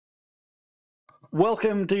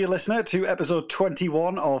Welcome, dear listener, to episode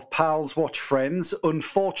 21 of Pals Watch Friends.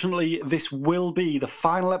 Unfortunately, this will be the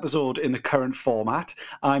final episode in the current format.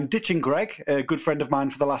 I'm ditching Greg, a good friend of mine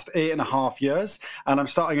for the last 8.5 years, and I'm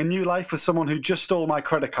starting a new life with someone who just stole my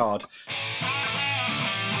credit card.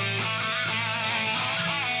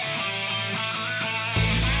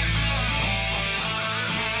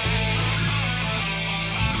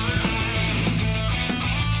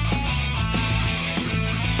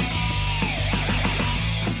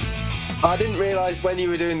 I didn't realise when you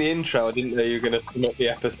were doing the intro, I didn't know you were going to submit the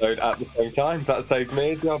episode at the same time. That saves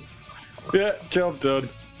me a job. Yeah, job done.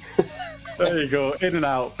 There you go, in and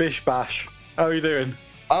out, bish bash. How are you doing?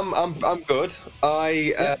 I'm good.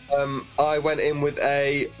 I went in with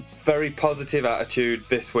a very positive attitude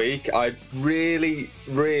this week. I really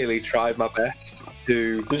tried my best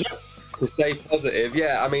to stay positive.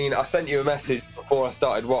 Yeah, I mean, I sent you a message before I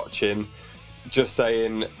started watching, just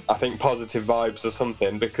saying I think positive vibes or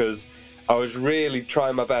something, because I was really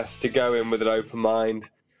trying my best to go in with an open mind,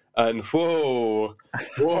 and whoa.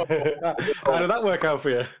 How did that work out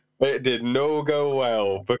for you? It did not go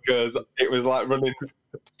well, because it was like running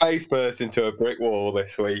face first into a brick wall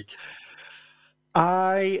this week.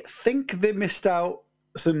 I think they missed out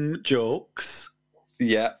some jokes.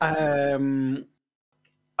 Yeah. I mean,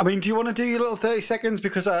 do you want to do your little 30 seconds?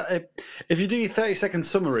 Because if you do your 30-second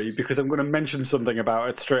summary, because I'm going to mention something about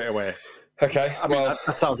it straight away. Okay. I mean,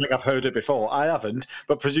 that sounds like I've heard it before. I haven't,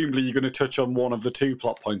 but presumably you're going to touch on one of the two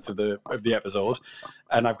plot points of the episode,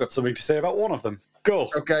 and I've got something to say about one of them. Go.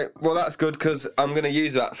 Okay, well, that's good, because I'm going to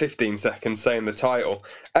use that 15 seconds saying the title.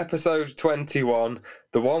 Episode 21,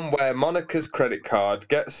 the one where Monica's credit card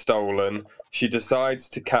gets stolen, she decides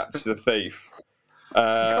to catch the thief.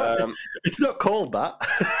 It's not called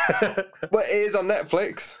that. Well, it is on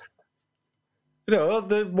Netflix. You know,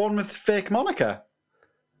 the one with fake Monica.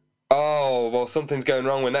 Oh, well, something's going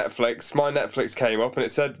wrong with Netflix. My Netflix came up and it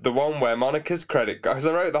said the one where Monica's credit card... Because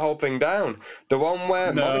I wrote the whole thing down. The one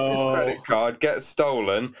where Monica's credit card gets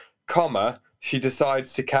stolen, comma, she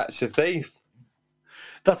decides to catch the thief.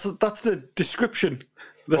 That's the description.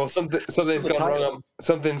 Well,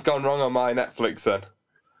 something's gone wrong on my Netflix then.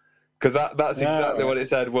 Because that's exactly what it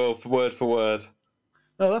said, word for word.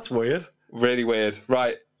 Oh, that's weird. Really weird.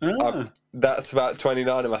 Right. That's about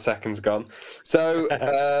 29 of my seconds gone. So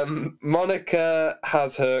Monica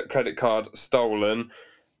has her credit card stolen.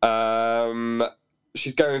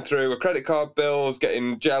 She's going through her credit card bills,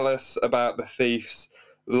 getting jealous about the thief's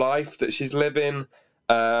life that she's living.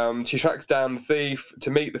 She tracks down the thief to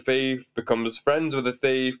meet the thief, becomes friends with the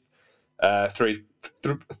thief. Three,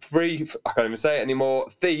 I can't even say it anymore.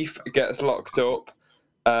 Thief gets locked up,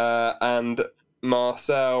 and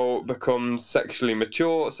Marcel becomes sexually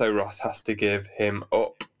mature, so Ross has to give him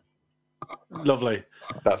up. Lovely.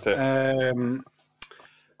 That's it.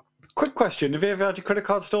 Quick question: have you ever had your credit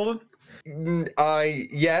card stolen?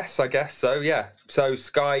 Yes, I guess so. Yeah. So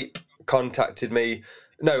Skype contacted me.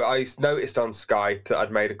 No, I noticed on Skype that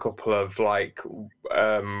I'd made a couple of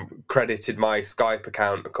credited my Skype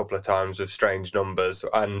account a couple of times with strange numbers,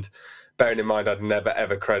 and bearing in mind I'd never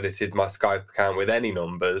ever credited my Skype account with any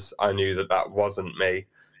numbers, I knew that wasn't me.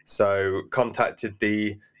 So contacted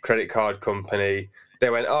the credit card company.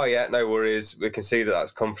 They went, "Oh yeah, no worries. We can see that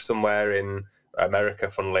that's come from somewhere in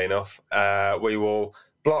America, funnily enough. We will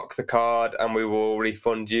block the card and we will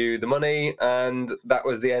refund you the money." And that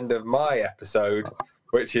was the end of my episode,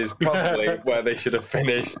 which is probably where they should have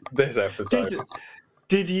finished this episode.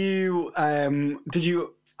 Did you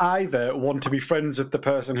either want to be friends with the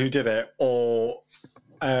person who did it, or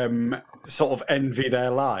sort of envy their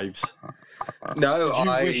lives? No,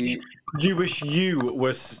 do you wish you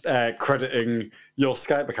was crediting your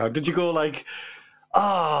Skype account? Did you go like,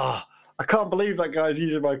 I can't believe that guy's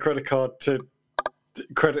using my credit card to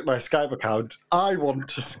credit my Skype account. I want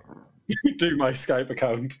to do my Skype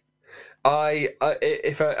account. I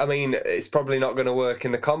mean, it's probably not going to work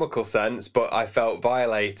in the comical sense, but I felt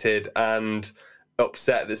violated and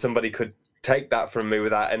upset that somebody could take that from me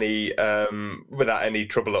without any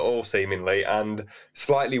trouble at all, seemingly, and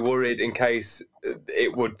slightly worried in case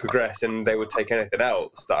it would progress and they would take anything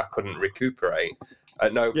else that I couldn't recuperate.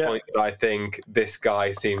 At no point did I think, this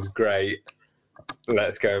guy seems great,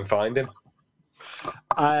 let's go and find him.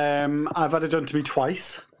 I've had it done to me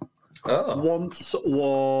twice. Oh. Once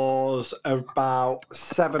was about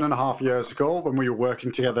 7.5 years ago when we were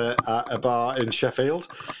working together at a bar in Sheffield.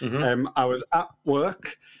 Mm-hmm. I was at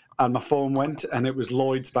work and my phone went, and it was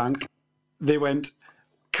Lloyds Bank. They went,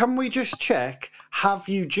 "Can we just check, have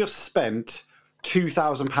you just spent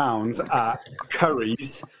 £2,000 at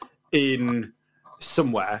Curry's in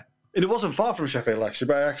somewhere?" And it wasn't far from Sheffield, actually,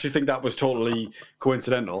 but I actually think that was totally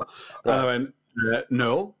coincidental. Right. And I went,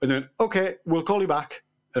 no. And then, okay, we'll call you back.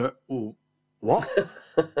 And I went, oh, what?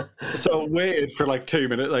 So I waited for like 2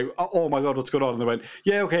 minutes, like, oh my God, what's going on? And they went,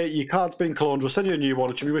 yeah, okay, your card's been cloned. We'll send you a new one.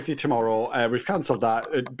 It should be with you tomorrow. We've cancelled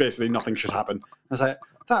that. Basically, nothing should happen. I was like,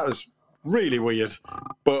 that was really weird.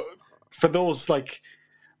 But for those, like,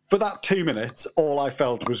 for that 2 minutes, all I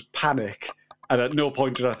felt was panic. And at no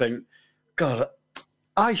point did I think, God,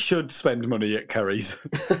 I should spend money at Curry's.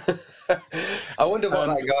 I wonder what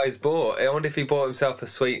that guy's bought. I wonder if he bought himself a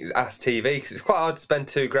sweet ass TV, because it's quite hard to spend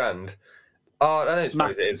 $2,000. Oh, I don't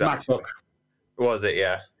suppose it is actually. MacBook. Was it?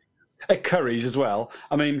 Yeah. At Curry's as well.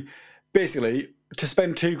 I mean, basically, to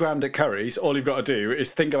spend $2,000 at Curry's, all you've got to do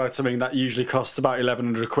is think about something that usually costs about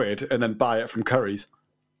 1,100 quid and then buy it from Curry's.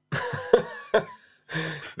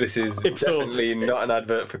 This is definitely not an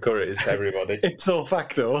advert for Curry's, everybody. Ipso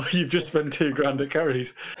facto, you've just spent $2,000 at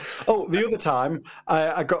Curry's. Oh, the other time,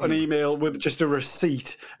 I got an email with just a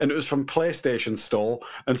receipt, and it was from PlayStation Store,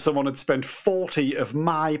 and someone had spent 40 of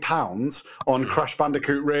my pounds on Crash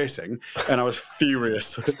Bandicoot Racing, and I was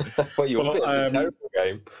furious. Well, it's a terrible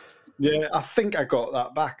game. Yeah, I think I got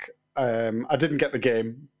that back. I didn't get the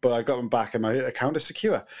game, but I got them back, and my account is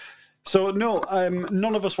secure. So, no,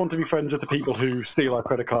 none of us want to be friends with the people who steal our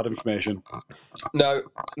credit card information. No,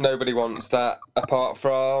 nobody wants that, apart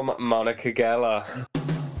from Monica Geller.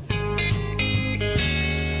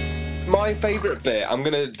 My favourite bit,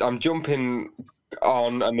 I'm jumping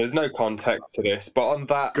on, and there's no context to this, but on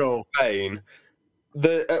that vein,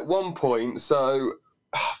 at one point, so,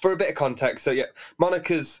 for a bit of context, so yeah,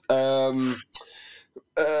 Monica's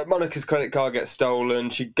credit card gets stolen.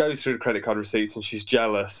 She goes through the credit card receipts and she's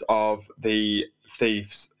jealous of the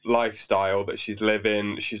thief's lifestyle that she's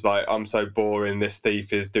living. She's like, I'm so boring. This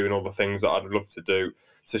thief is doing all the things that I'd love to do.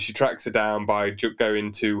 So she tracks her down by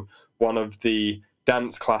going to one of the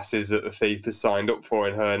dance classes that the thief has signed up for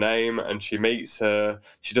in her name, and she meets her.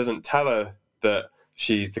 She doesn't tell her that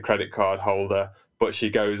she's the credit card holder, but she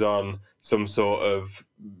goes on some sort of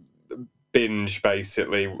binge,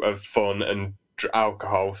 basically, of fun and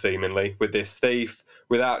alcohol, seemingly, with this thief.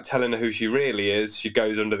 Without telling her who she really is, she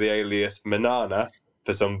goes under the alias Manana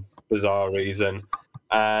for some bizarre reason.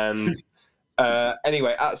 And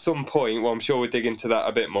anyway, at some point, well, I'm sure we'll dig into that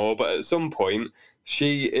a bit more, but at some point,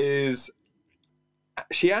 she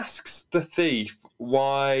asks the thief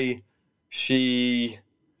why she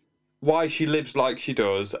lives like she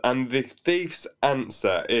does, and the thief's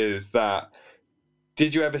answer is that,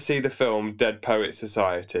 did you ever see the film Dead Poets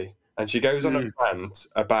Society? And she goes on a rant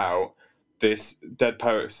about this Dead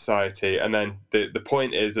Poets Society, and then the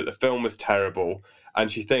point is that the film was terrible, and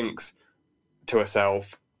she thinks to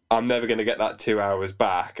herself, I'm never going to get that 2 hours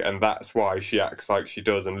back, and that's why she acts like she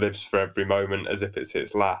does and lives for every moment as if it's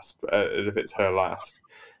its last, as if it's her last.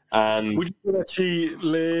 And would you say that she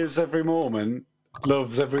lives every moment,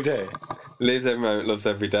 loves every day? Lives every moment, loves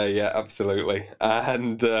every day. Yeah, absolutely.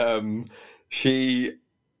 And she.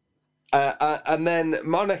 And then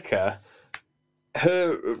Monica,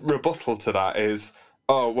 her rebuttal to that is,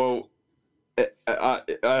 oh, well,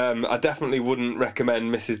 I definitely wouldn't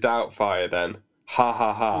recommend Mrs. Doubtfire then. Ha,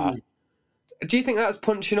 ha, ha. Do you think that's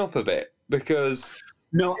punching up a bit? Because...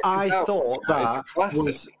 No, I thought that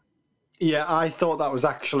was... Yeah, I thought that was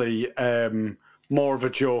actually more of a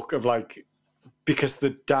joke of, like, because the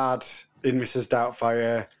dad in Mrs.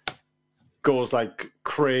 Doubtfire goes, like,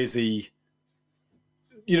 crazy...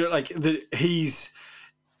 You know, like he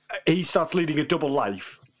starts leading a double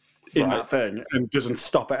life in that thing and doesn't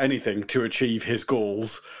stop at anything to achieve his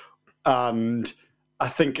goals. And I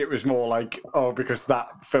think it was more like, oh, because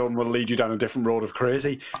that film will lead you down a different road of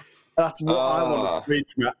crazy. That's what I want to read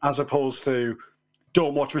from it, as opposed to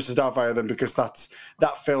don't watch Mrs. Doubtfire then, because that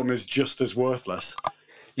film is just as worthless.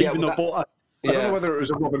 Yeah, even though I don't know whether it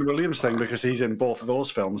was a Robin Williams thing because he's in both of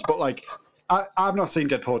those films, but like. I've not seen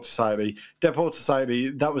Dead Poets Society. Dead Poets Society,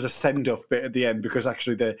 that was a send-off bit at the end because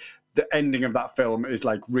actually the ending of that film is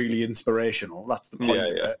like really inspirational. That's the point of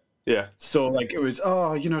it. Yeah. So like it was,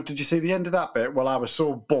 did you see the end of that bit? Well, I was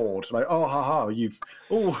so bored. Like,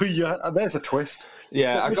 there's a twist.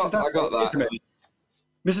 Yeah, I got that.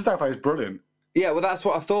 Mrs. Doubtfire is brilliant. Yeah, well, that's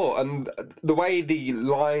what I thought. And the way the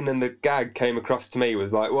line and the gag came across to me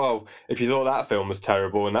was like, well, if you thought that film was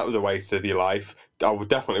terrible and that was a waste of your life, I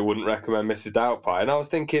definitely wouldn't recommend Mrs. Doubtfire. And I was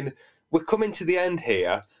thinking, we're coming to the end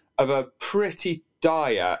here of a pretty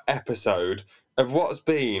dire episode of what's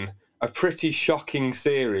been a pretty shocking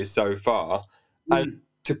series so far. And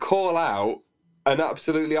to call out an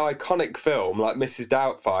absolutely iconic film like Mrs.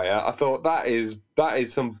 Doubtfire, I thought that is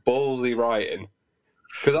some ballsy writing.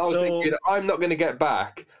 Because I was thinking, I'm not going to get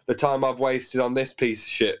back the time I've wasted on this piece of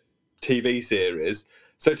shit TV series.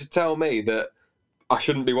 So to tell me that I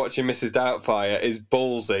shouldn't be watching Mrs. Doubtfire is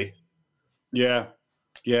ballsy. Yeah.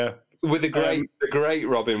 With the great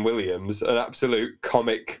Robin Williams, an absolute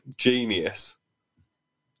comic genius.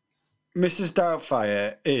 Mrs.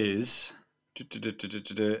 Doubtfire is...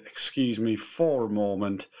 Excuse me for a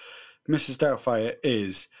moment. Mrs. Doubtfire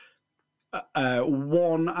is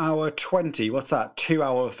 1 hour 20. What's that? 2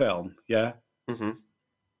 hour film. Yeah.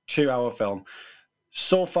 2 hour film.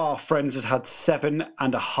 So far, Friends has had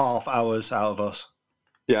 7.5 hours out of us.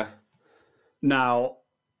 Yeah. Now,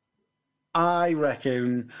 I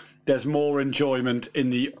reckon there's more enjoyment in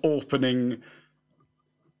the opening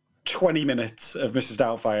 20 minutes of Mrs.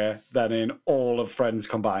 Doubtfire than in all of Friends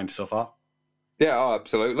combined so far. Yeah, oh,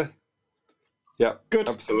 absolutely. Yeah, good.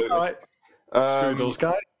 Absolutely. All right. Screw those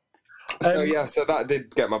guys. So that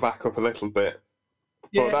did get my back up a little bit.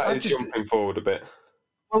 But that is jumping forward a bit.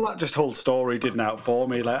 Well, that just whole story didn't out for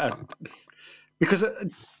me, because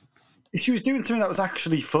she was doing something that was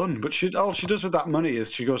actually fun. But all she does with that money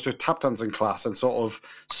is she goes to a tap dancing class and sort of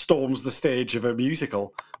storms the stage of a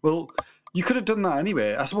musical. Well, you could have done that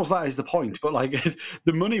anyway. I suppose that is the point. But like,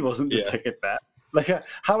 the money wasn't the ticket there. Like,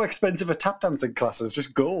 how expensive are tap dancing classes?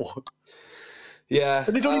 Just go. Yeah.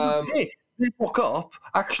 And they don't even pay. They rock up.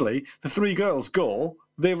 Actually, the three girls go.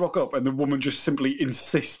 They rock up, and the woman just simply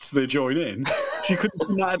insists they join in. She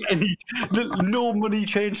couldn't have had any. No money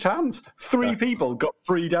changed hands. 3 people got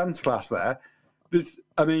free dance class there.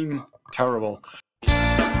 Terrible.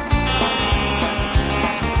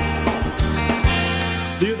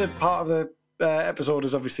 The other part of the episode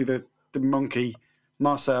is obviously the monkey,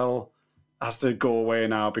 Marcel, has to go away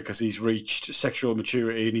now because he's reached sexual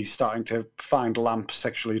maturity and he's starting to find Lamp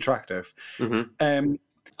sexually attractive.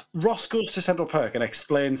 Ross goes to Central Perk and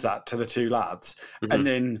explains that to the 2 lads, and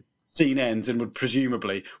then scene ends and would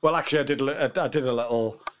presumably... Well, actually, I did a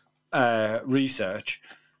little research.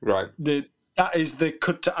 Right. That is the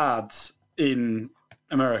cut to ads in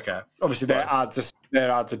America. Obviously, their ads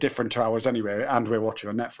are different to ours anyway, and we're watching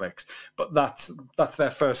on Netflix. But that's their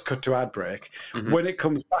first cut to ad break. When it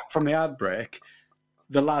comes back from the ad break,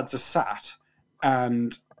 the lads are sat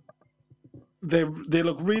and they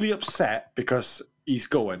look really upset because he's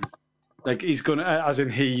going. Like, he's going, as in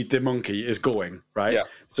the monkey, is going, right? Yeah.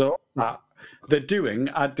 So they're doing,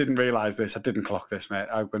 I didn't realise this, I didn't clock this, mate,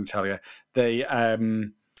 I'm going to tell you. They're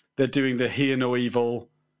doing the hear no evil,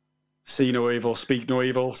 see no evil, speak no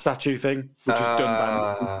evil statue thing, which is done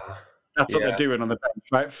by... That's what they're doing on the bench,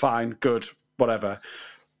 right? Fine, good, whatever.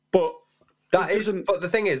 But but the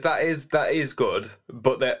thing is, that is good,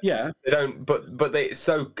 but they don't. But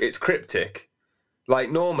it's cryptic.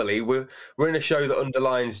 Like, normally we're in a show that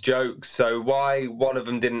underlines jokes, so why one of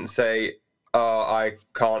them didn't say, "Oh, I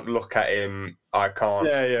can't look at him. I can't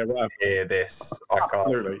hear this. I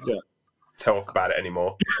can't talk about it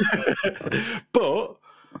anymore." But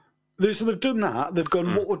so they've done that. They've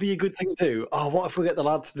gone, what would be a good thing to do? Oh, what if we get the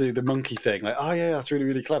lads to do the monkey thing? Like, oh yeah, that's really,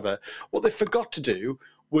 really clever. What they forgot to do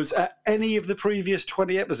was, at any of the previous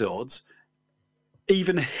 20 episodes,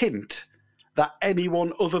 even hint that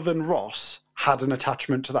anyone other than Ross had an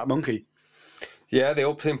attachment to that monkey. Yeah, they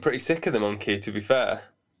all seem pretty sick of the monkey, to be fair.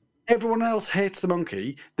 Everyone else hates the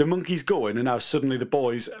monkey. The monkey's going, and now suddenly the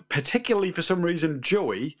boys, particularly for some reason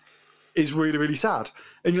Joey, is really, really sad.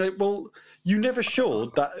 And you're like, well, you never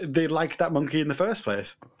showed that they liked that monkey in the first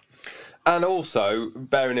place. And also,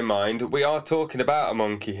 bearing in mind, we are talking about a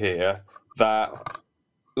monkey here that,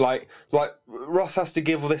 like Ross has to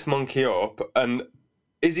give this monkey up, and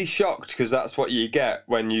is he shocked because that's what you get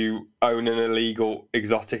when you own an illegal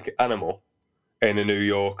exotic animal in a New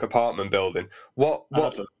York apartment building? What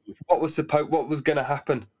was going to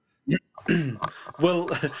happen? Well,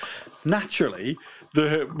 naturally,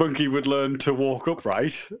 the monkey would learn to walk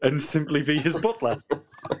upright and simply be his butler.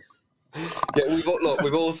 Yeah,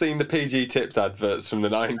 we've all seen the PG Tips adverts from the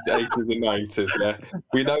 80s and 90s. Yeah,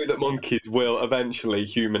 we know that monkeys will eventually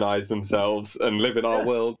humanise themselves and live in our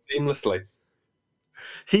world seamlessly.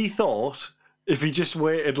 He thought if he just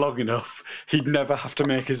waited long enough, he'd never have to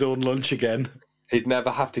make his own lunch again. He'd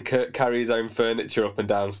never have to carry his own furniture up and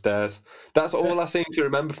downstairs. That's all I seem to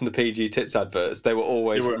remember from the PG Tips adverts. They were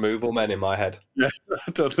always removal men in my head. Yeah,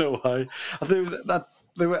 I don't know why. I think it was that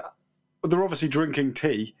they were obviously drinking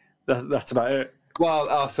tea. That's about it. Well,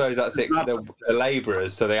 I suppose that's it, because they're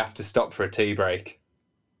labourers, so they have to stop for a tea break.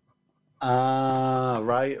 Ah,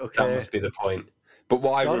 right, okay. That must be the point. But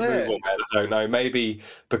why removal men, I don't know. Maybe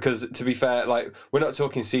because, to be fair, like, we're not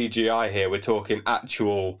talking CGI here. We're talking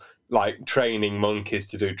actual, like, training monkeys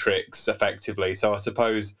to do tricks effectively. So I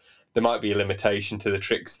suppose there might be a limitation to the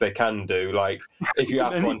tricks they can do. Like if you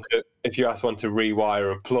ask one to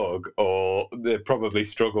rewire a plug, or they'd probably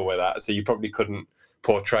struggle with that. So you probably couldn't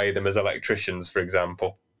portray them as electricians, for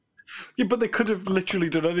example. Yeah, but they could have literally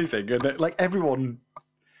done anything, and like everyone,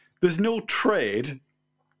 there's no trade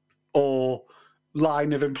or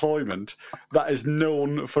line of employment that is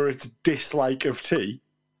known for its dislike of tea.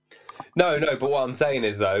 No, but what I'm saying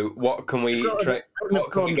is, though, what can we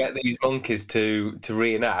get these monkeys to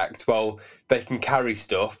reenact? Well, they can carry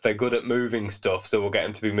stuff. They're good at moving stuff, so we'll get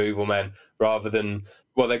them to be movable men rather than.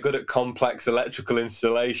 Well, they're good at complex electrical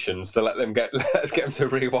installations, so let's get them to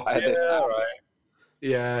rewire this house. Right.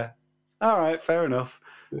 Yeah. All right, fair enough.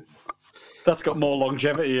 That's got more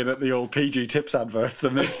longevity in it, the old PG Tips adverts,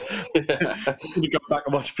 than this. You go back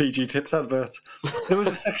and watch PG Tips adverts. There was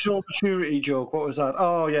a sexual maturity joke. What was that?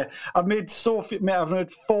 Oh, yeah. I've made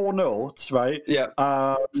 4 notes, right? Yeah.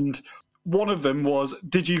 And one of them was,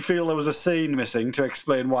 did you feel there was a scene missing to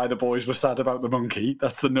explain why the boys were sad about the monkey?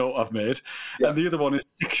 That's the note I've made. Yeah. And the other one is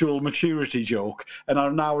sexual maturity joke. And I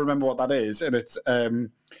now remember what that is. And it's...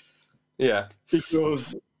 yeah. It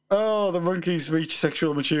goes... Oh, the monkeys reach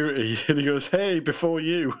sexual maturity. And he goes, hey, before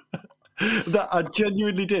you. That I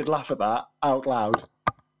genuinely did laugh at that out loud.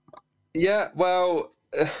 Yeah, well,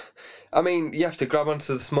 I mean, you have to grab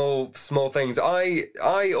onto the small things. I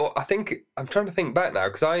think, I'm trying to think back now,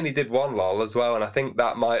 because I only did one lol as well, and I think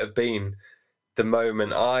that might have been the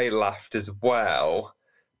moment I laughed as well.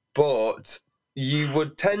 But you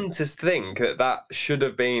would tend to think that should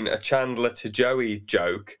have been a Chandler to Joey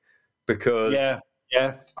joke, because...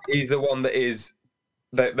 Yeah, he's the one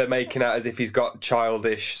they're making out as if he's got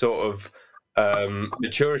childish sort of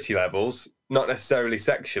maturity levels, not necessarily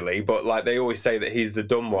sexually, but like they always say that he's the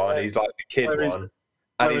dumb one, he's like the kid one.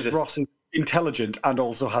 And Ross is intelligent and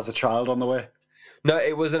also has a child on the way. No,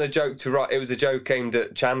 it wasn't a joke to Ross. It was a joke aimed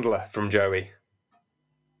at Chandler from Joey.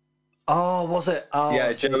 Oh, was it? Oh,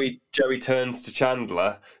 yeah, Joey turns to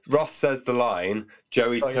Chandler. Ross says the line.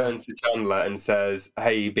 Joey turns to Chandler and says,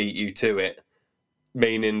 "Hey, he beat you to it."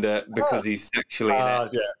 Meaning that because he's sexually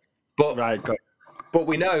inept. Yeah. But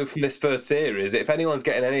we know from this first series, if anyone's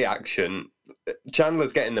getting any action,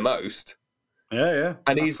 Chandler's getting the most. Yeah.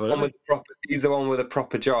 And he's the one with a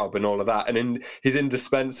proper job and all of that. And he's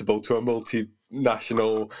indispensable to a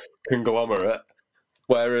multinational conglomerate.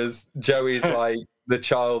 Whereas Joey's like the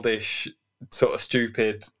childish, sort of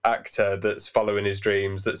stupid actor that's following his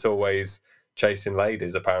dreams, that's always chasing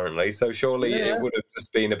ladies, apparently. So surely it would have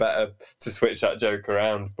just been better to switch that joke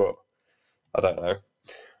around, but I don't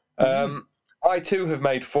know. I too have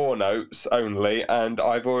made 4 notes only, and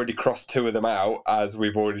I've already crossed 2 of them out as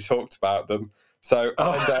we've already talked about them. So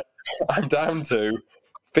I'm down to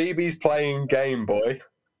Phoebe's playing Game Boy.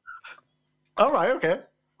 All right, okay.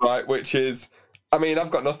 Right, which is, I mean,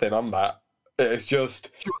 I've got nothing on that. It's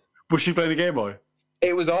just... Was she playing a Game Boy?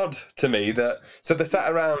 It was odd to me that... So they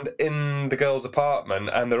sat around in the girl's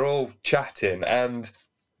apartment and they're all chatting. And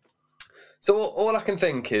so all I can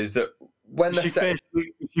think is that when they're...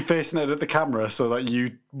 She facing it at the camera so that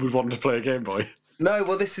you would want to play a Game Boy? No,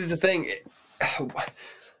 well, this is the thing.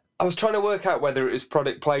 I was trying to work out whether it was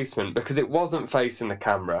product placement because it wasn't facing the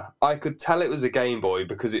camera. I could tell it was a Game Boy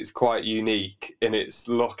because it's quite unique in its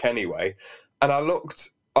look anyway. And I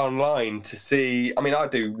looked online to see, I mean, I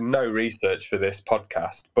do no research for this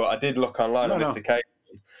podcast, but I did look online on this occasion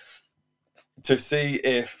to see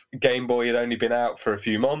if Game Boy had only been out for a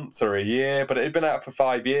few months or a year, but it had been out for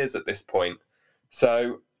 5 years at this point.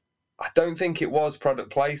 So I don't think it was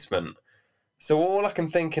product placement. So all I can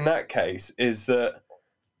think in that case is that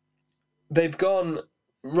they've gone,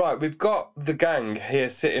 right, we've got the gang here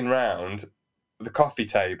sitting round the coffee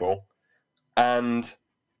table, and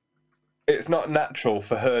it's not natural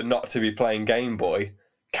for her not to be playing Game Boy.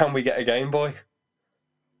 Can we get a Game Boy?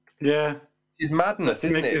 Yeah. It's madness,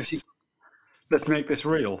 isn't it? Let's make this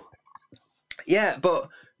real. Yeah, but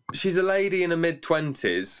she's a lady in her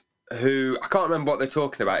mid-20s who, I can't remember what they're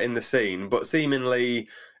talking about in the scene, but seemingly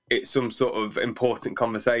it's some sort of important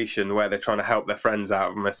conversation where they're trying to help their friends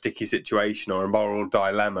out of a sticky situation or a moral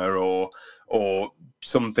dilemma or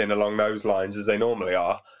something along those lines, as they normally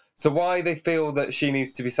are. So why they feel that she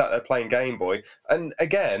needs to be sat there playing Game Boy? And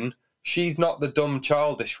again, she's not the dumb,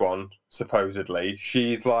 childish one, supposedly.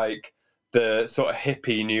 She's like the sort of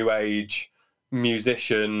hippie, new age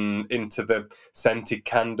musician into the scented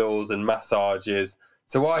candles and massages.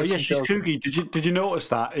 So why? She's kooky. Did you notice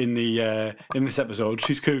that in the in this episode?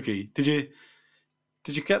 She's kooky. Did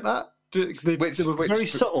you get that? They were very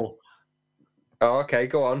subtle. Oh, okay.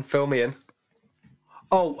 Go on. Fill me in.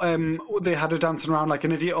 They had her dancing around like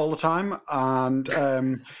an idiot all the time, and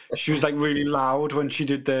she was like really loud when she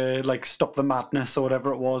did the like stop the madness or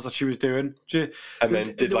whatever it was that she was doing. And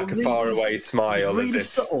then did like a faraway smile really as if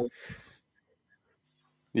subtle.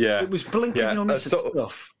 Yeah, It was blinking, yeah, you'll miss it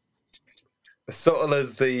stuff. as subtle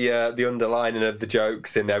as the underlining of the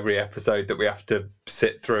jokes in every episode that we have to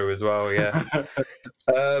sit through as well. Yeah.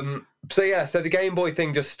 So the Game Boy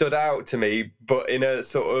thing just stood out to me, but in a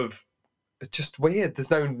sort of just weird. There's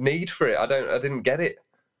no need for it. I didn't get it.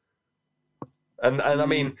 And I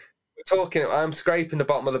mean, I'm scraping the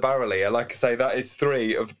bottom of the barrel here. Like I say, that is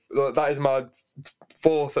my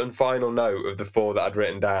fourth and final note of the 4 that I'd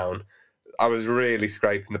written down. I was really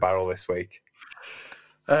scraping the barrel this week.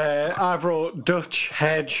 I've wrote Dutch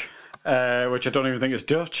hedge, which I don't even think is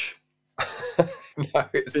Dutch. No,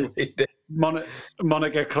 it's Swedish.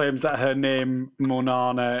 Monica claims that her name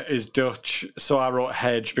Monana is Dutch, so I wrote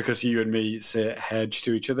hedge because you and me say hedge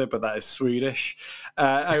to each other, but that is Swedish.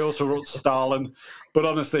 I also wrote Stalin, but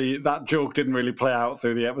honestly, that joke didn't really play out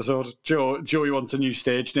through the episode. Joey wants a new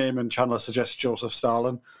stage name, and Chandler suggests Joseph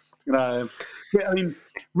Stalin. I mean,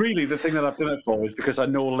 really, the thing that I've done it for is because I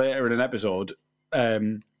know later in an episode,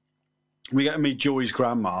 we get to meet Joey's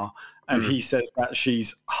grandma, and he says that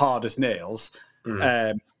she's hard as nails.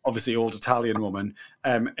 Obviously old Italian woman,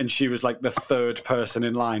 and she was like the 3rd person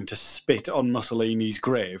in line to spit on Mussolini's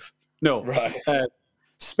grave. No,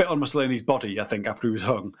 spit on Mussolini's body, I think, after he was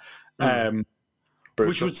hung,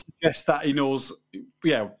 which would suggest that he knows.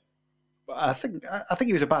 Yeah, I think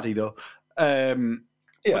he was a baddie though.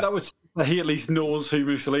 But that was he at least knows who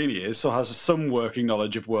Mussolini is, so has some working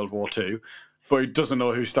knowledge of World War II, but he doesn't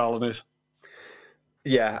know who Stalin is.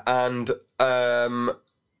 Yeah, and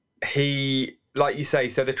he. Like you say,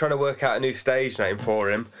 so they're trying to work out a new stage name for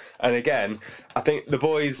him. And again, I think the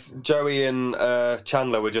boys, Joey and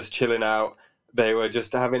Chandler, were just chilling out. They were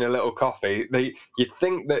just having a little coffee. You'd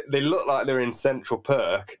think that they looked like they're in Central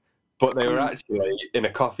Perk, but they were actually in a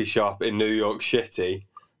coffee shop in New York City.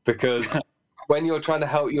 Because when you're trying to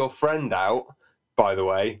help your friend out, by the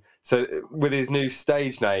way, so with his new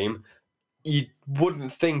stage name, you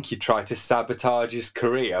wouldn't think you'd try to sabotage his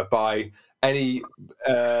career by any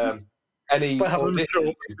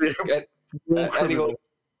auditions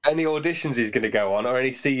he's going to go on, or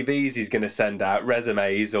any CVs he's going to send out,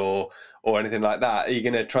 resumes or anything like that. Are you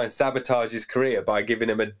going to try and sabotage his career by giving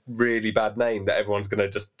him a really bad name that everyone's going to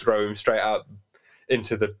just throw him straight out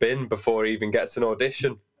into the bin before he even gets an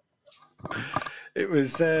audition? It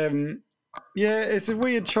was it's a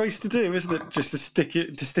weird choice to do, isn't it? Just to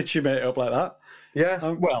stitch your mate up like that. Yeah.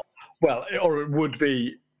 Or it would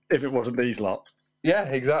be if it wasn't these lot. Yeah,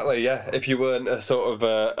 exactly. Yeah, if you weren't a sort of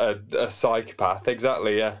a psychopath,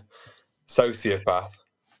 exactly. Yeah, sociopath.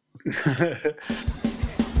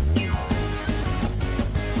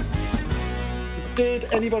 Did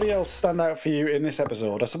anybody else stand out for you in this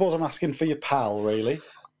episode? I suppose I'm asking for your pal, really.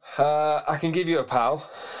 I can give you a pal.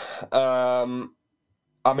 I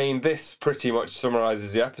mean, this pretty much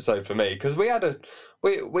summarises the episode for me because we had a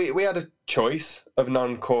choice of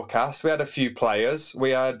non-core cast. We had a few players.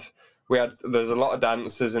 There's a lot of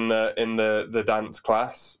dancers in the dance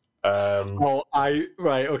class.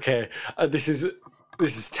 Okay. This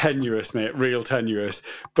is tenuous, mate, real tenuous.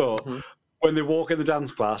 But when they walk in the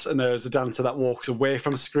dance class and there's a dancer that walks away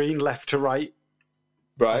from screen, left to right,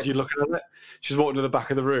 as you're looking at it, she's walking to the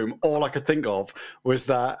back of the room. All I could think of was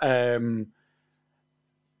that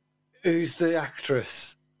who's the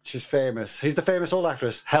actress? She's famous. Who's the famous old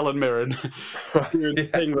actress? Helen Mirren. Doing the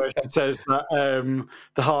thing where she says that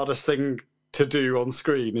the hardest thing to do on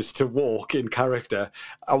screen is to walk in character.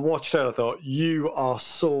 I watched her and I thought, you are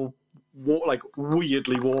so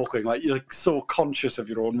weirdly walking. Like you're so conscious of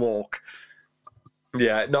your own walk.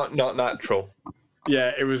 Yeah, not natural.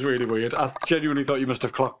 Yeah, it was really weird. I genuinely thought you must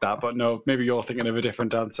have clocked that, but no, maybe you're thinking of a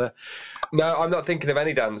different dancer. No, I'm not thinking of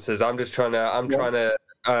any dancers. I'm just trying to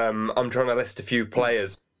list a few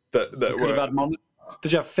players that could have had.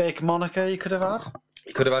 Did you have fake Monica? You could have had.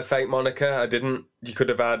 You could have had fake Monica. I didn't. You could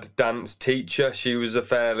have had dance teacher. She was a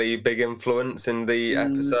fairly big influence in the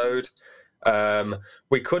episode.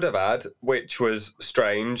 We could have had, which was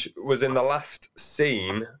strange, was in the last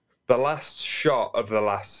scene, the last shot of the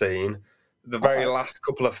last scene, the very last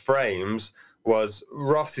couple of frames was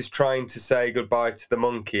Ross is trying to say goodbye to the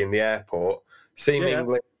monkey in the airport,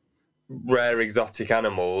 seemingly rare exotic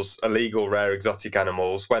animals, illegal rare exotic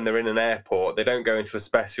animals. When they're in an airport, they don't go into a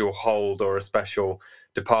special hold or a special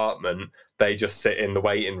department. They just sit in the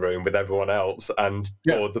waiting room with everyone else and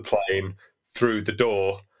board the plane through the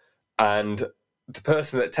door. And the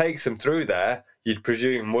person that takes them through there, you'd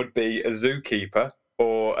presume would be a zookeeper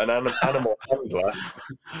or an animal handler.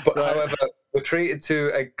 But Right. however, we're treated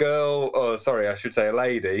to a girl, or sorry, I should say a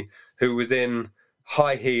lady, who was in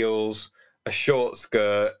high heels, a short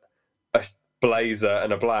skirt, a blazer,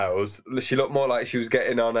 and a blouse. She looked more like she was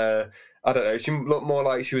getting on a, I don't know, she looked more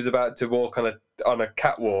like she was about to walk on a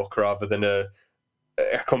catwalk rather than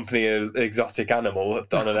accompany an exotic animal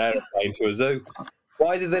on an aeroplane to a zoo.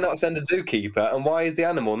 Why did they not send a zookeeper? And why is the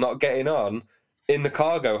animal not getting on in the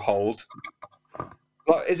cargo hold?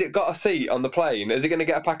 Like, has it got a seat on the plane? Is it going to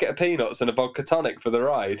get a packet of peanuts and a vodka tonic for the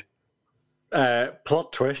ride?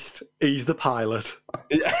 Plot twist: he's the pilot.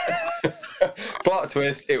 Yeah. Plot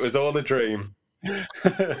twist: it was all a dream.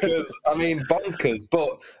 Because I mean, bonkers.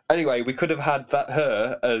 But anyway, we could have had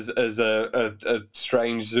her as a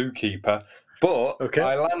strange zookeeper. But Okay.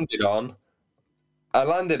 I landed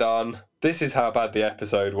on. This is how bad the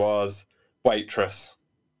episode was. Waitress.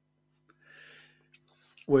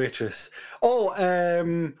 Oh,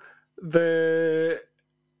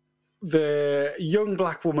 the young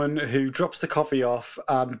black woman who drops the coffee off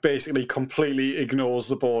and basically completely ignores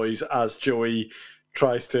the boys as Joey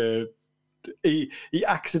tries to. He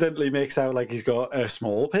accidentally makes out like he's got a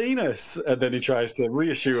small penis, and then he tries to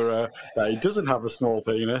reassure her that he doesn't have a small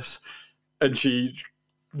penis, and she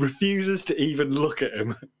refuses to even look at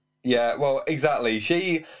him. Yeah, well, exactly.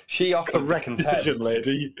 She offered Correct the decision, contempt.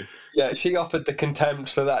 lady. Yeah, she offered the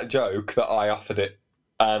contempt for that joke that I offered it,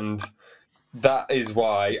 and that is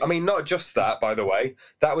why. I mean, not just that, by the way.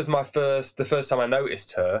 That was the first time I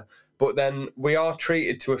noticed her. But then we are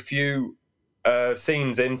treated to a few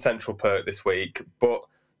scenes in Central Perk this week, but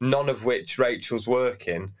none of which Rachel's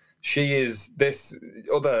working. This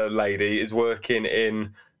other lady is working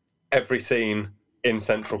in every scene in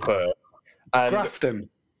Central Perk, and Grafton.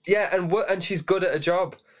 yeah, and she's good at her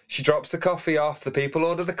job. She drops the coffee off. The people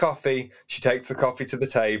order the coffee. She takes the coffee to the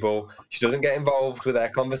table. She doesn't get involved with their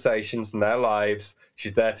conversations and their lives.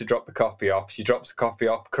 She's there to drop the coffee off. She drops the coffee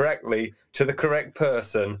off correctly to the correct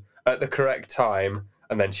person at the correct time,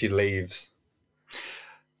 and then she leaves.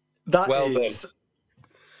 Well done.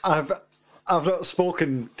 I've not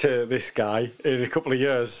spoken to this guy in a couple of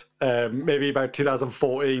years, maybe about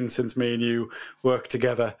 2014 since me and you worked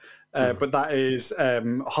together. But that is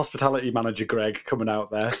hospitality manager Greg coming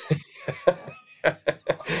out there.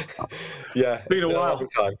 Yeah, it's been a while. Long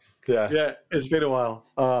time. Yeah, it's been a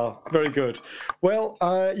while. Very good. Well,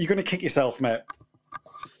 you're going to kick yourself, mate.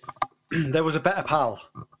 There was a better pal.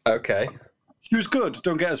 Okay. She was good.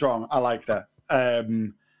 Don't get us wrong. I liked her.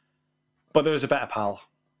 But there was a better pal.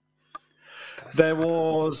 There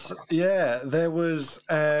was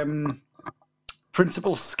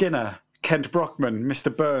Principal Skinner, Kent Brockman,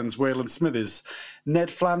 Mr. Burns, Waylon Smithers, Ned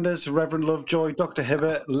Flanders, Reverend Lovejoy, Dr.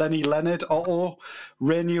 Hibbert, Lenny Leonard, Otto,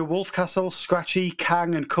 Rainier Wolfcastle, Scratchy,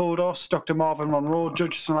 Kang and Kodos, Dr. Marvin Monroe,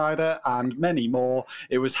 Judge Snyder, and many more.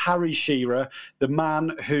 It was Harry Shearer, the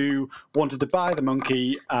man who wanted to buy the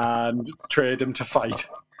monkey and trade him to fight.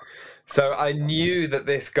 So I knew that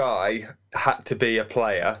this guy had to be a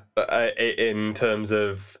player in terms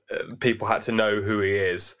of people had to know who he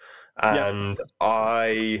is. And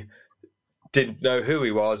I didn't know who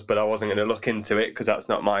he was, but I wasn't going to look into it because that's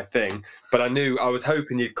not my thing. But I was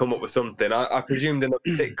hoping you'd come up with something. I presumed another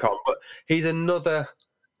sitcom, but he's another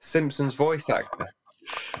Simpsons voice actor.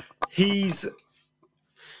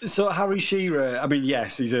 So Harry Shearer, I mean,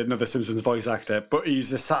 yes, he's another Simpsons voice actor, but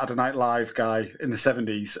he's a Saturday Night Live guy in the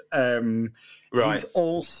 70s. Right. He's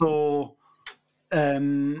also... I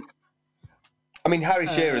mean, Harry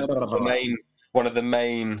Shearer is one of the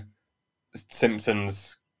main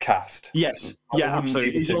Simpsons cast. Yes, yeah,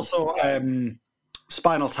 absolutely. He's also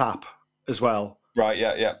Spinal Tap as well. Right,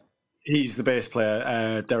 yeah. He's the bass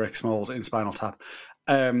player, Derek Smalls in Spinal Tap.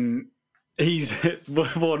 He's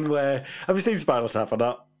one where... Have you seen Spinal Tap or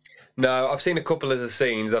not? No, I've seen a couple of the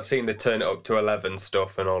scenes. I've seen the turn it up to 11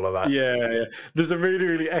 stuff and all of that. Yeah. There's a really,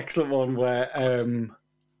 really excellent one where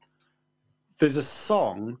there's a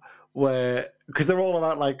song where... Because they're all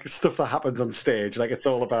about, like, stuff that happens on stage. Like, it's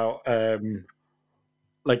all about,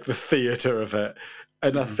 like, the theatre of it.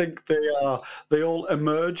 And I think they all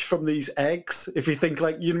emerge from these eggs. If you think,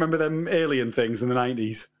 like, you remember them alien things in the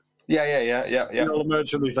 90s? Yeah. They all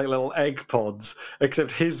emerge from these like little egg pods, except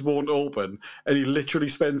his won't open, and he literally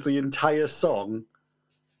spends the entire song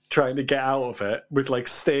trying to get out of it with like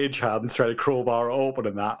stage hands trying to crowbar it open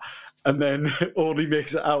and that, and then only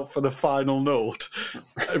makes it out for the final note.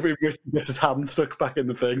 He gets his hand stuck back in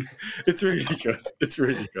the thing. It's really good. It's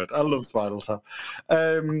really good. I love Spinal Tap.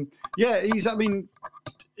 He's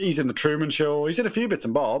in the Truman Show. He's in a few bits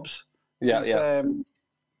and bobs. He's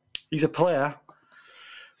a player.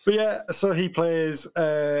 But yeah, so he plays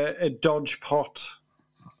a Dodge Pot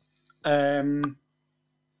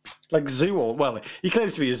like zoo or well, he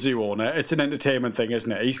claims to be a zoo owner. It's an entertainment thing,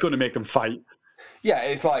 isn't it? He's going to make them fight. Yeah,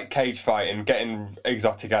 it's like cage fighting, getting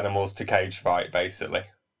exotic animals to cage fight, basically.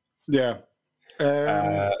 Yeah.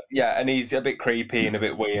 Yeah, and he's a bit creepy and a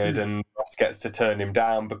bit weird, and Ross gets to turn him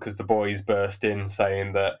down because the boys burst in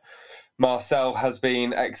saying that Marcel has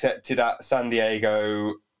been accepted at San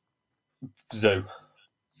Diego Zoo.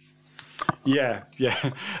 Yeah.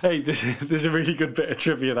 Hey, there's a really good bit of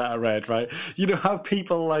trivia that I read, right? You know how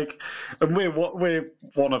people like, and we're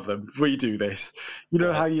one of them, we do this. You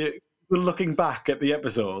know how we're looking back at the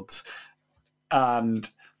episodes and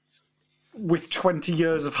with 20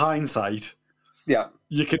 years of hindsight, yeah,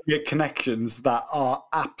 you can make connections that are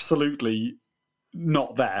absolutely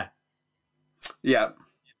not there. Yeah.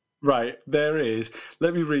 Right, there is.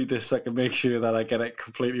 Let me read this so I can make sure that I get it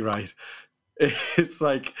completely right. It's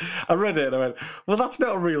like, I read it and I went, well, that's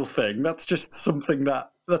not a real thing. That's just something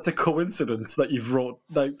that's a coincidence that you've wrote,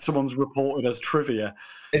 like someone's reported as trivia.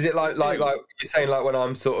 Is it like you're saying, like when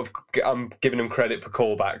I'm giving them credit for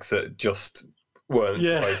callbacks that just weren't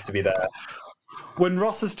supposed to be there? When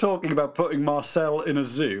Ross is talking about putting Marcel in a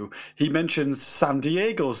zoo, he mentions San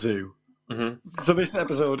Diego Zoo. Mm-hmm. So this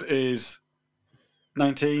episode is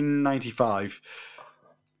 1995.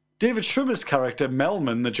 David Schwimmer's character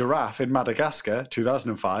Melman the giraffe in Madagascar,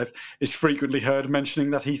 2005, is frequently heard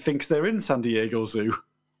mentioning that he thinks they're in San Diego Zoo.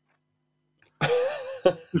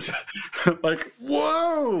 Like,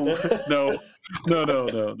 whoa! No.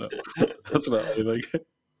 That's not anything.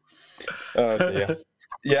 Oh dear.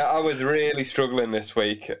 Yeah, I was really struggling this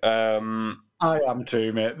week. I am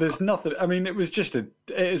too, mate. There's nothing. I mean, it was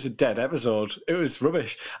a dead episode. It was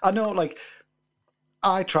rubbish. I know, like,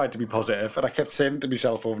 I tried to be positive, and I kept saying to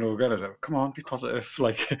myself over and over again, I said, come on, be positive.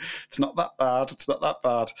 Like, it's not that bad. It's not that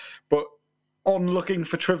bad. But on looking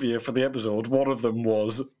for trivia for the episode, one of them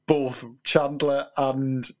was both Chandler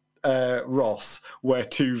and Ross wear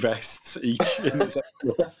 2 vests each in this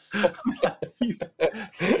episode.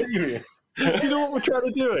 Serious? Do you know what we're trying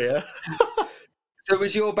to do here? So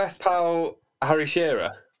was your best pal Harry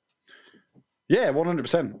Shearer? Yeah,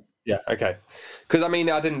 100%. Yeah, okay. Because, I mean,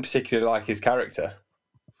 I didn't particularly like his character.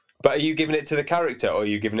 But are you giving it to the character, or are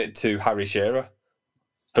you giving it to Harry Shearer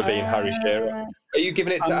for being Harry Shearer? Are you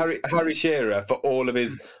giving it to Harry Shearer for all of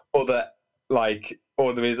his other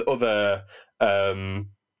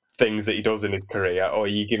things that he does in his career, or are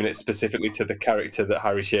you giving it specifically to the character that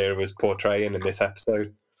Harry Shearer was portraying in this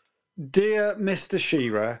episode? Dear Mr.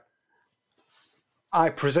 Shearer, I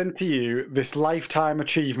present to you this Lifetime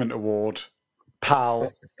Achievement Award,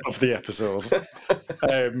 pal of the episode.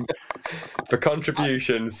 For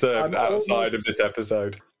contributions served outside of this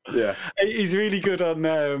episode. Yeah. He's really good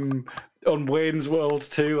on Wayne's World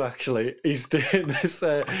too, actually. He's doing this,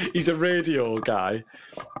 he's a radio guy.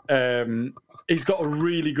 He's got a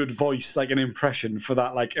really good voice, like an impression for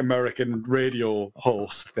that like American radio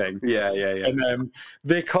host thing. Yeah. And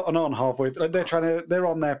they're cutting on halfway through. They're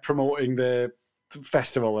on there promoting the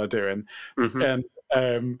festival they're doing. Mm-hmm.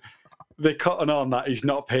 And they're cutting on that he's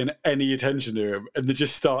not paying any attention to him, and they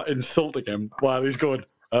just start insulting him while he's going,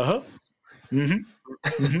 and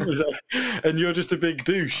you're just a big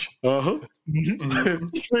douche.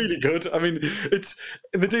 It's really good. I mean,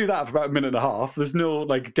 they do that for about a minute and a half. There's no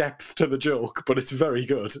like depth to the joke, but it's very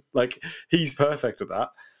good. Like, he's perfect at that.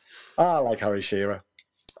 I like Harry Shearer.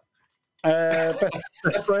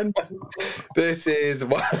 Best friend. This is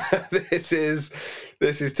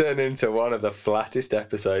turning into one of the flattest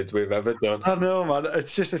episodes we've ever done. I know, man.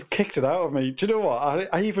 It's kicked it out of me. Do you know what?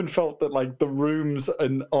 I even felt that like the rooms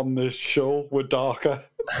on this show were darker.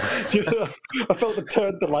 You know, I felt they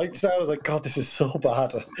turned the lights down. I was like, God, this is so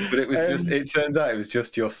bad. But it was it turns out it was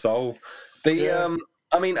just your soul. I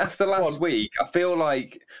mean, after last week, I feel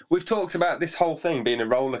like we've talked about this whole thing being a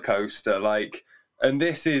roller coaster, like, and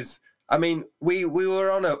this is. I mean, we were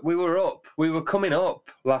coming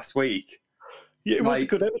up last week. Yeah, it was a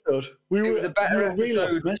good episode. It was a better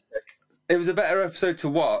episode. It was a better episode to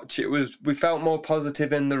watch. We felt more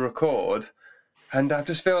positive in the record, and I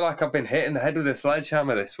just feel like I've been hitting the head with a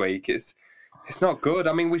sledgehammer this week. It's not good.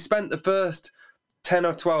 I mean, we spent the first 10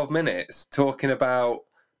 or 12 minutes talking about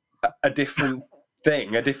a different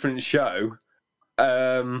thing, a different show,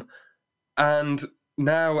 and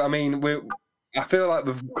now, I mean, I feel like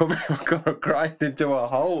we've grinded to a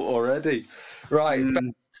halt already. Right,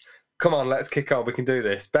 come on, let's kick on. We can do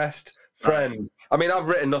this. Best friend. I mean, I've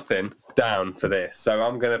written nothing down for this, so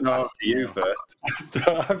I'm going to pass to you first.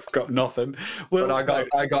 I've got nothing. Well, but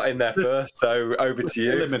I got in there first, so over to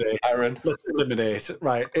you, Aaron. Let's eliminate.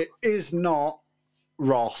 Right, it is not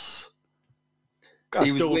Ross.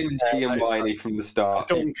 He was whingy and whiny from the start.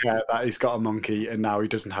 I don't care that he's got a monkey and now he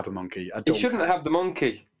doesn't have a monkey. He shouldn't have the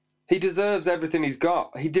monkey. He deserves everything he's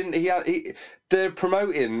got. He didn't. They're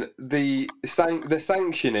promoting they're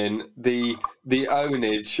sanctioning the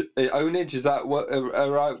ownage. Ownage, is that a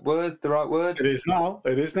right word? The right word? It is now.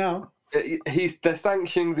 They're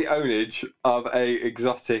sanctioning the ownage of a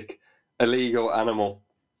exotic, illegal animal.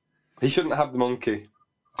 He shouldn't have the monkey.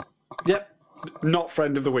 Yep. Not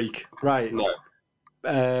friend of the week. Right. No.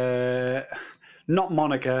 Not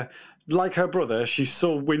Monica. Like her brother, she's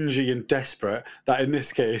so whingy and desperate that in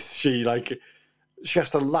this case she has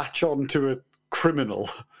to latch on to a criminal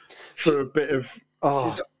for a bit of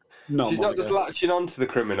she's not just latching on to the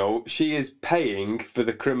criminal, she is paying for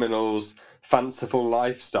the criminal's fanciful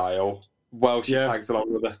lifestyle while she tags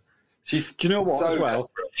along with her. Do you know what, as well?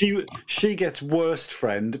 Desperate. She gets worst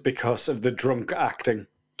friend because of the drunk acting.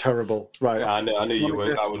 Terrible. Right. I knew you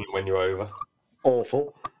weren't. I wouldn't win you over.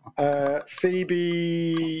 Awful.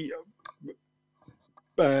 Phoebe,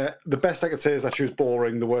 the best I could say is that she was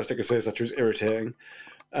boring. The worst I could say is that she was irritating.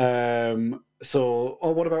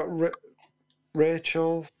 What about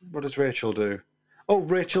Rachel? What does Rachel do? Oh,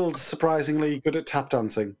 Rachel's surprisingly good at tap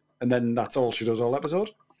dancing. And then that's all she does all episode?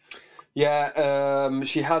 Yeah,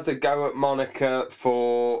 she has a go at Monica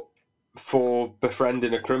for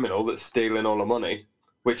befriending a criminal that's stealing all her money.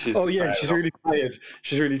 Which is she's really tired.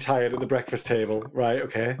 She's really tired at the breakfast table. Right,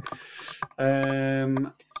 okay.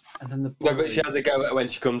 And then the boys... No, but she has a go at when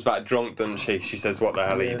she comes back drunk, doesn't she? She says, "What the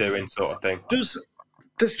hell are you doing?" sort of thing.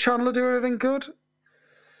 Does Chandler do anything good?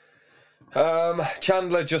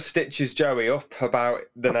 Chandler just stitches Joey up about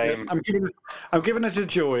the name. I'm giving it to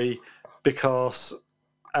Joey because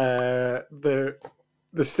the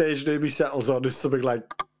stage name he settles on is something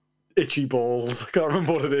like Itchy Balls. I can't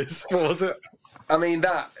remember what it is. What was it? I mean,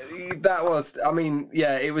 that was... I mean,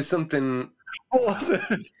 yeah, it was something... What was it?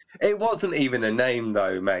 It wasn't even a name,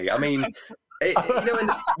 though, mate. I mean,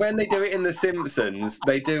 when they do it in The Simpsons,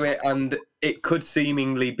 they do it and it could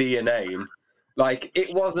seemingly be a name. Like,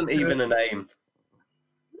 it wasn't even a name.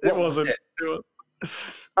 It wasn't.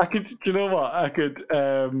 I could... Do you know what? I could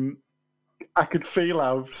feel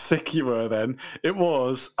how sick you were then. It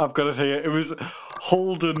was... I've got to tell you, it was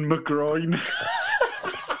Holden McGroin.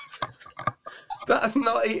 That's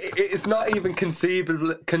not. It's not even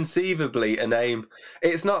conceivably a name.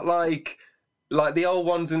 It's not like the old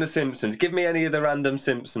ones in The Simpsons. Give me any of the random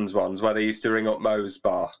Simpsons ones where they used to ring up Moe's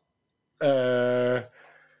bar.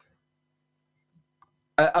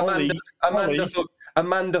 Amanda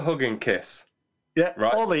Hug and Kiss. Yeah,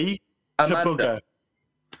 right. Ollie Tabugger.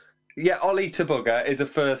 Yeah, Ollie Tabugger is a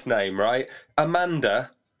first name, right? Amanda,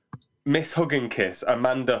 Miss Hug and Kiss.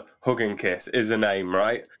 Amanda Hug and Kiss is a name,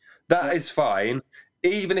 right? That is fine.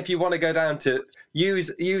 Even if you want to go down to use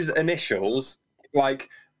initials, like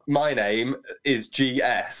my name is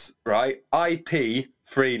GS, right? IP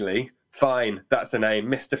Freely, fine, that's a name,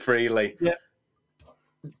 Mr. Freely. Yeah.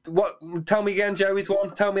 What? Tell me again, Joey's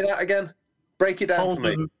one. Tell me that again. Break it down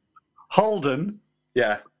for me. Holden.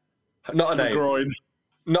 Yeah. Not a name. McGroin.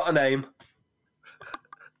 Not a name.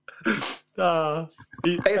 It's not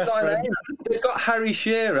a name. They've got Harry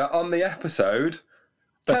Shearer on the episode.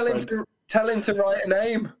 Tell him to write a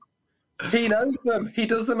name. He knows them. He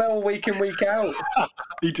does them all week in, week out.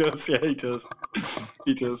 He does, yeah, he does.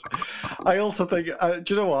 He does. I also think,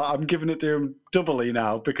 do you know what? I'm giving it to him doubly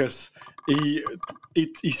now because he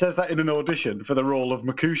says that in an audition for the role of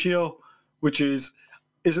Mercutio, which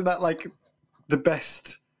isn't that like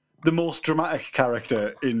the most dramatic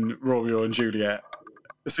character in Romeo and Juliet?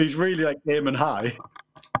 So he's really like aiming high.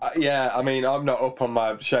 Yeah, I mean, I'm not up on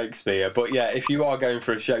my Shakespeare, but yeah, if you are going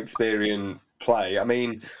for a Shakespearean play, I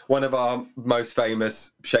mean, one of our most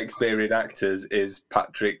famous Shakespearean actors is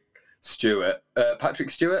Patrick Stewart. Patrick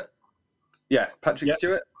Stewart? Yeah, Patrick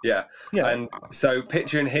Stewart? Yeah. And so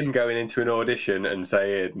picturing him going into an audition and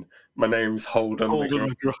saying, "My name's Holden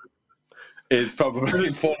McGraw," is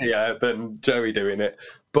probably funnier than Joey doing it.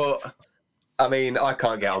 But, I mean, I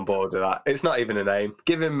can't get on board with that. It's not even a name.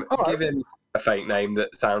 Give him a fake name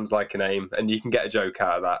that sounds like a name, and you can get a joke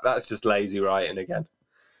out of that. That's just lazy writing again.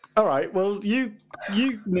 All right, well, you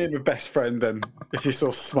name a best friend then, if you're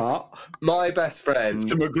so smart. My best friend...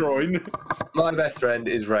 Mr. McGroin. My best friend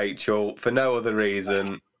is Rachel, for no other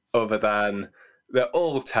reason other than they're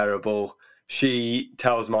all terrible. She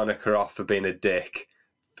tells Monica off for being a dick.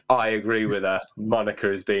 I agree with her.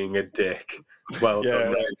 Monica is being a dick. Well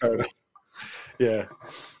done, Rachel. Yeah.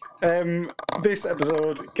 This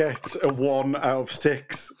episode gets a 1 out of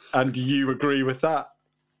 6, and you agree with that?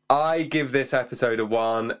 I give this episode a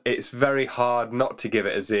 1. It's very hard not to give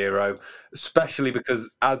it a 0, especially because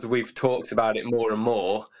as we've talked about it more and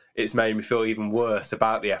more, it's made me feel even worse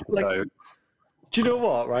about the episode. Do you know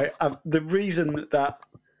what, right? The reason that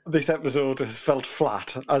this episode has felt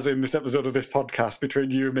flat, as in this episode of this podcast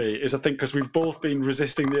between you and me, is I think because we've both been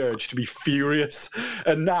resisting the urge to be furious.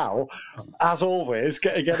 And now, as always,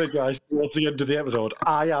 getting energized towards the end of the episode,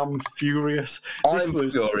 I am furious. This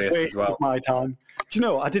was furious a waste as well. of my time. Do you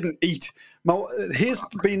know, I didn't eat. Here's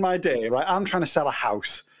been my day, right? I'm trying to sell a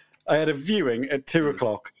house. I had a viewing at 2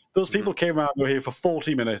 o'clock. Those people came around, we were here for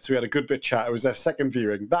 40 minutes. We had a good bit of chat. It was their second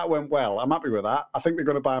viewing. That went well. I'm happy with that. I think they're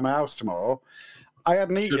going to buy my house tomorrow. I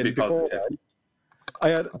hadn't eaten before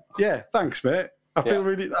then. Thanks, mate.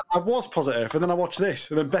 I was positive, and then I watched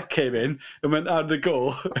this, and then Beck came in and went, how'd it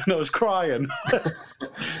go? And I was crying.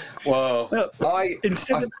 Well,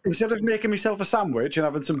 instead of making myself a sandwich and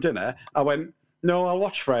having some dinner, I went, no, I'll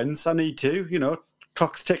watch Friends. I need to,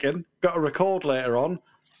 clock's ticking. Got to record later on.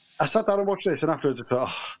 I sat down and watched this, and afterwards I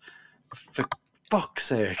thought, for fuck's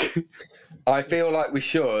sake. I feel like we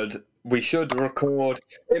should record.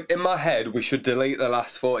 In my head, we should delete the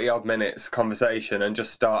last 40-odd minutes conversation and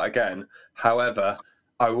just start again. However,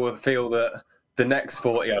 I will feel that the next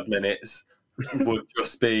 40-odd minutes would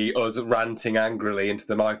just be us ranting angrily into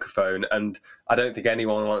the microphone, and I don't think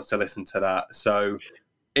anyone wants to listen to that. So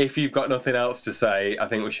if you've got nothing else to say, I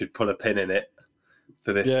think we should put a pin in it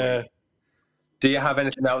for this week. Do you have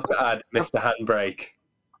anything else to add, Mr. Handbrake?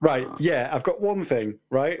 Right, yeah, I've got one thing,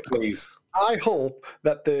 right? Please. I hope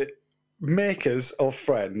that the makers of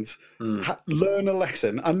Friends learn a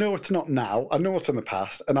lesson. I know it's not now, I know it's in the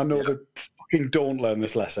past, and I know they fucking don't learn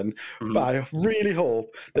this lesson, but I really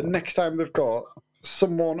hope that next time they've got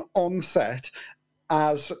someone on set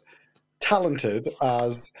as talented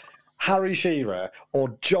as Harry Shearer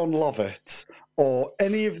or John Lovitz or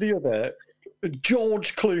any of the other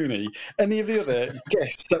George Clooney, any of the other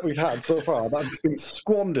guests that we've had so far that have just been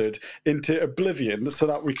squandered into oblivion so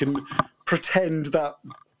that we can pretend that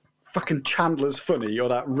fucking Chandler's funny or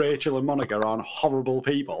that Rachel and Monica are horrible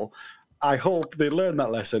people. I hope they learn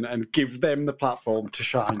that lesson and give them the platform to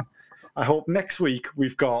shine. I hope next week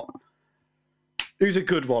we've got... Who's a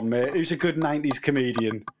good one, mate? Who's a good 90s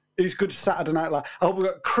comedian? Who's good Saturday Night Live? I hope we've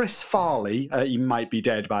got Chris Farley. He might be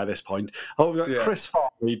dead by this point. I hope we've got Chris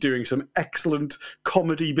Farley doing some excellent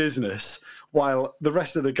comedy business while the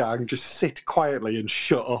rest of the gang just sit quietly and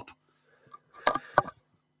shut up.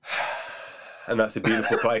 And that's a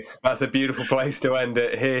beautiful place. That's a beautiful place to end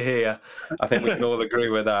it. Here. I think we can all agree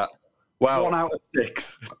with that. Well, 1 out of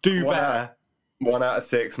 6. Do better. 1 out of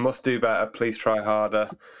 6. Must do better. Please try harder.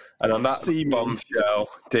 And on that bombshell,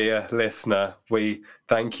 dear listener, we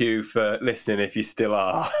thank you for listening if you still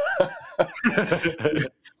are.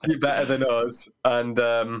 You're better than us. And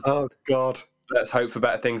oh, God. Let's hope for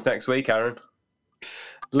better things next week, Aaron.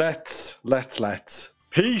 Let's.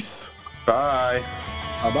 Peace. Bye.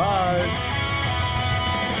 Bye-bye.